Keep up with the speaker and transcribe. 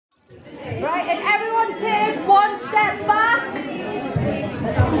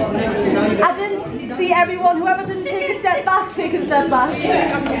I didn't see everyone. Whoever didn't take a step back, take a step back.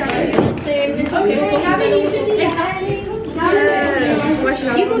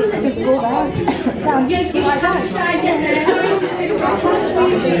 Just go there.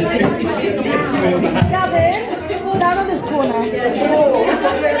 Gavin, go down on this corner.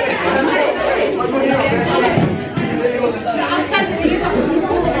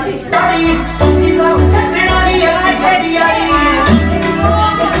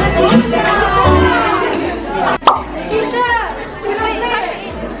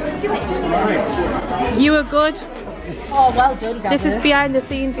 You were good. Oh, well done, Gavin. This is behind the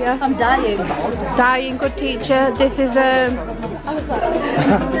scenes, yeah. I'm dying. Dying, good teacher. This is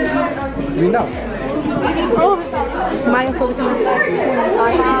We know. oh, Maya Sullivan.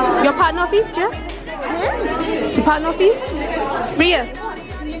 You're part Northeast, yeah? You're part Northeast? Ria?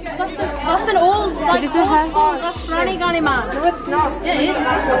 That's an old, like, This is her. that's Granny Granny man. No, it's not. It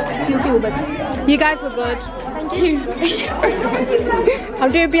is. You guys were good. Thank you.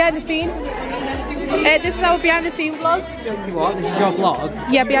 I'm doing behind the scenes. This is our behind the scenes vlog. What? This is your vlog?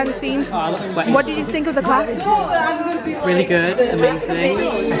 Yeah, behind the scenes. Oh, I look sweaty. What did you think of the class? Really good, amazing.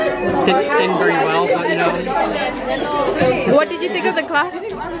 Didn't sing very well, but you know. What did you think of the class?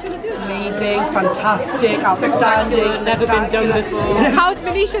 Amazing, fantastic, outstanding, never been done before. How's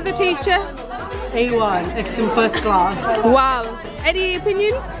Manisha the teacher? A1, it's in first class. Wow. Any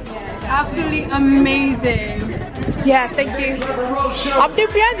opinions? Absolutely amazing. Yeah, thank you. I'm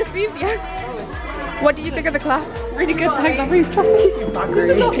doing behind the scenes, yeah. What did you think of the class? Really good, thanks. I'm really sorry.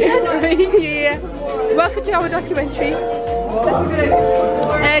 Yeah. Welcome to our documentary.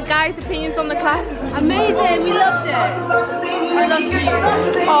 Guys, opinions on the class? Amazing, we loved it. I love you.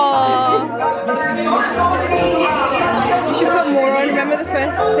 Aww. We should put more on. Remember the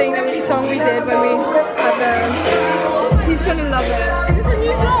first thing that was the song we did when we had the... He's gonna love it. Is this a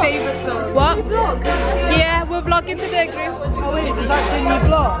new vlog? Favourite song. What? Yeah, we're vlogging for the group. Oh wait, it's actually a new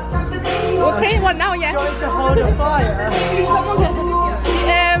vlog. We'll create one now, yeah. Trying to hold a fire.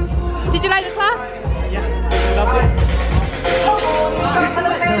 Did you like the class? Yeah, loved it.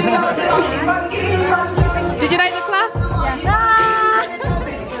 Did you like the class? Yeah.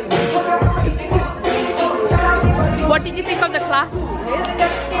 What did you think of the class?